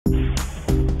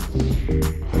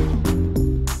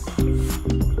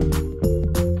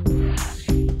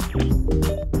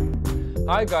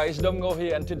Hi guys, Dong Ngo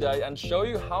here, and today I'll show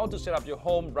you how to set up your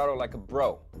home router like a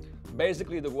bro.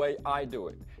 Basically the way I do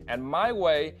it. And my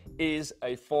way is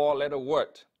a 4-letter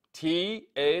word. T,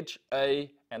 H, A,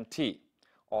 and T.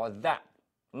 Or that.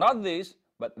 Not this,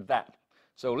 but that.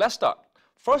 So let's start.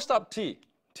 First up, T.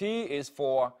 T is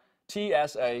for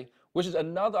TSA, which is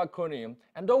another acronym.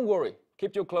 And don't worry,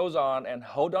 keep your clothes on and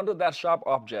hold on to that sharp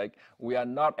object. We are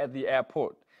not at the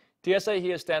airport. TSA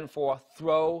here stands for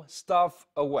throw stuff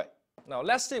away. Now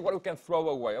let's see what we can throw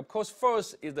away. Of course,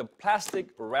 first is the plastic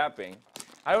wrapping.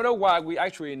 I don't know why we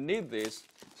actually need this.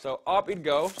 So up it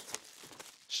goes,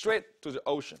 straight to the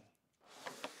ocean.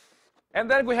 And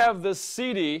then we have the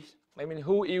CD. I mean,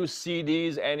 who uses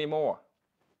CDs anymore?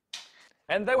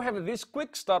 And then we have this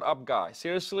quick startup guy.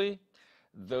 Seriously,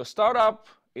 the startup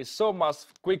is so much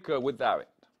quicker without it.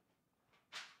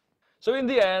 So in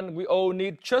the end, we all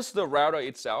need just the router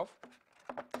itself,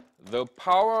 the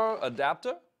power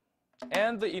adapter,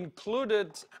 and the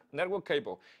included network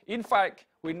cable. In fact,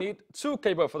 we need 2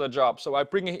 cables for the job, so I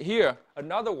bring here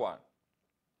another one.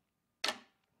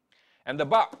 And the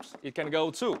box, it can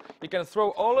go too. You can throw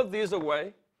all of these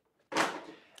away.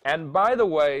 And by the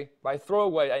way, by throw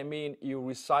away, I mean you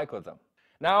recycle them.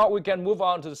 Now we can move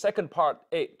on to the second part,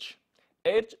 H.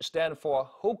 H stands for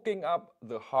hooking up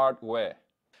the hardware.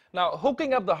 Now,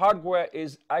 hooking up the hardware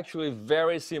is actually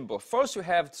very simple. First, you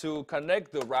have to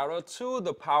connect the router to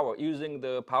the power using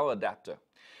the power adapter.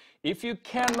 If you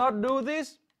cannot do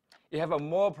this, you have a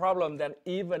more problem than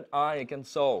even I can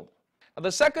solve. Now,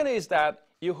 the second is that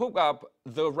you hook up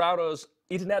the router's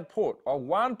Ethernet port or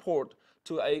WAN port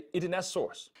to an Ethernet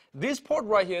source. This port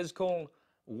right here is called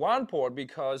WAN port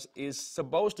because it's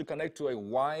supposed to connect to a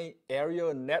wide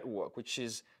area network, which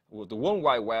is the World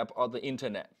Wide Web or the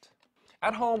Internet.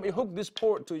 At home, you hook this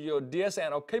port to your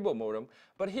DSN or cable modem,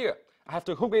 but here, I have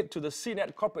to hook it to the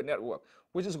CNET corporate network,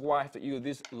 which is why I have to use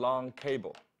this long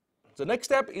cable. The next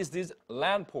step is this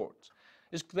LAN port.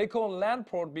 They call LAN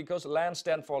port because LAN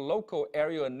stands for local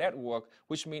area network,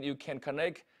 which means you can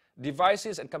connect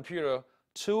devices and computer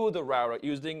to the router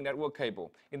using network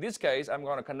cable. In this case, I'm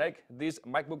going to connect this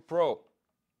MacBook Pro.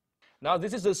 Now,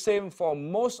 this is the same for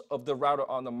most of the router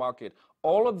on the market.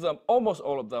 All of them, almost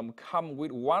all of them, come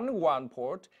with 1 WAN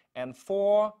port and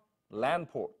 4 LAN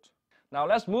ports. Now,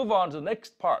 let's move on to the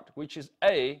next part, which is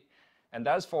A, and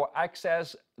that's for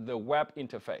access the web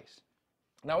interface.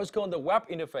 Now, it's called the web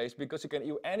interface because you can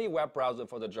use any web browser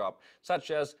for the job, such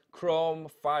as Chrome,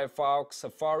 Firefox,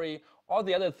 Safari, or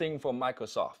the other thing from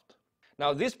Microsoft.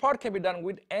 Now, this part can be done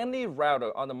with any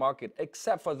router on the market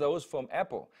except for those from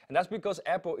Apple. And that's because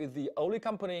Apple is the only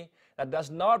company that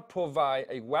does not provide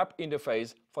a web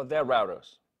interface for their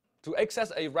routers. To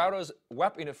access a router's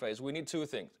web interface, we need 2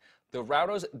 things: the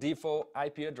router's default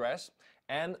IP address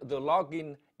and the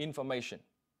login information.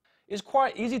 It's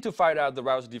quite easy to find out the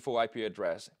router's default IP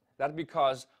address. That's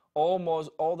because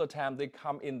almost all the time they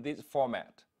come in this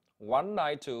format: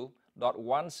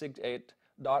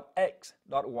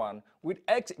 192.168.x.1, with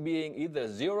x being either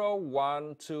 0,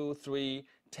 1, 2, 3,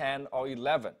 10, or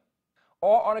 11.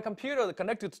 Or on a computer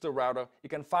connected to the router, you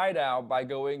can find out by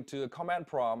going to the command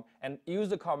prompt and use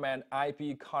the command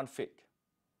ipconfig.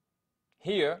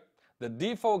 Here, the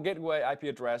default gateway IP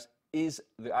address is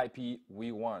the IP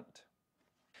we want.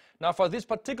 Now, for this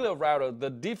particular router,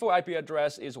 the default IP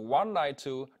address is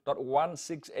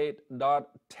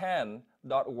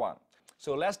 192.168.10.1.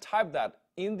 So let's type that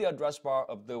in the address bar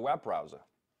of the web browser.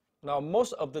 Now,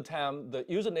 most of the time, the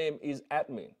username is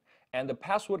admin, and the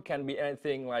password can be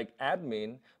anything like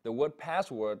admin, the word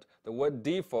password, the word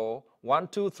default, 1,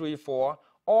 2, 3, 4,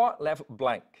 or left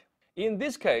blank. In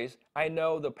this case, I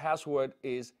know the password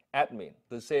is admin,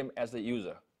 the same as the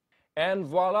user. And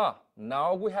voila,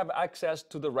 now we have access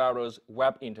to the router's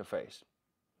web interface.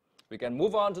 We can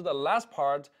move on to the last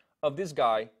part of this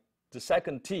guy, the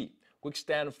second T, which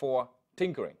stands for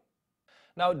tinkering.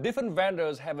 Now, different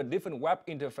vendors have a different web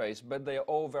interface, but they are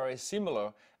all very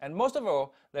similar. And most of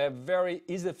all, they're very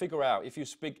easy to figure out if you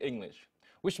speak English.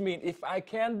 Which means if I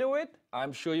can do it,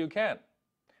 I'm sure you can.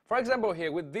 For example,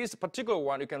 here with this particular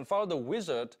one, you can follow the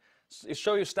wizard. It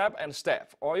shows you step and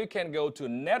step. Or you can go to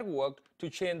network to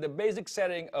change the basic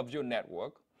setting of your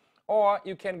network. Or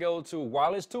you can go to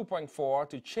wireless 2.4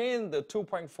 to change the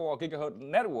 2.4 gigahertz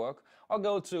network. Or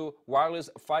go to wireless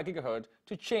 5 gigahertz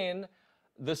to change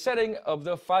the setting of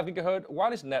the 5 gigahertz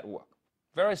wireless network.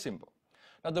 Very simple.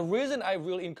 Now, the reason I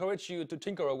really encourage you to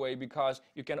tinker away because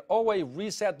you can always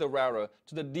reset the router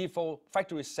to the default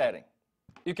factory setting.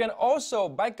 You can also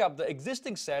back up the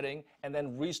existing setting and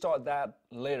then restart that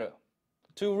later.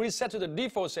 To reset to the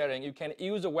default setting, you can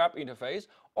use the web interface,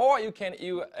 or you can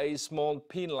use a small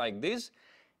pin like this,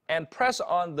 and press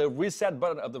on the reset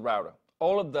button of the router.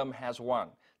 All of them has one.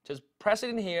 Just press it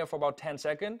in here for about 10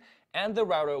 seconds, and the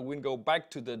router will go back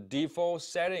to the default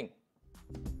setting.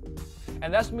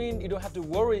 And that means you don't have to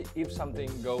worry if something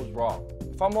goes wrong.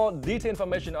 For more detailed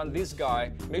information on this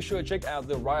guy, make sure you check out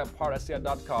the riotpart at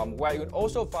CNET.com, where you can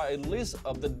also find a list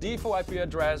of the default IP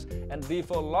address and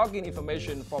default login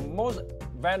information from most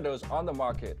vendors on the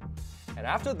market. And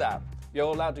after that, you're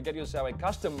allowed to get yourself a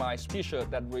customized t-shirt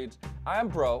that reads, "I am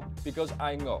pro because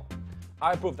I know."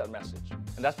 I approve that message.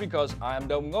 And that's because I am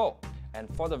Dong Ngo. And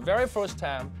for the very first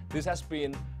time, this has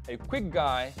been a quick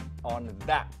guide on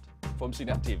that from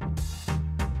CNET TV.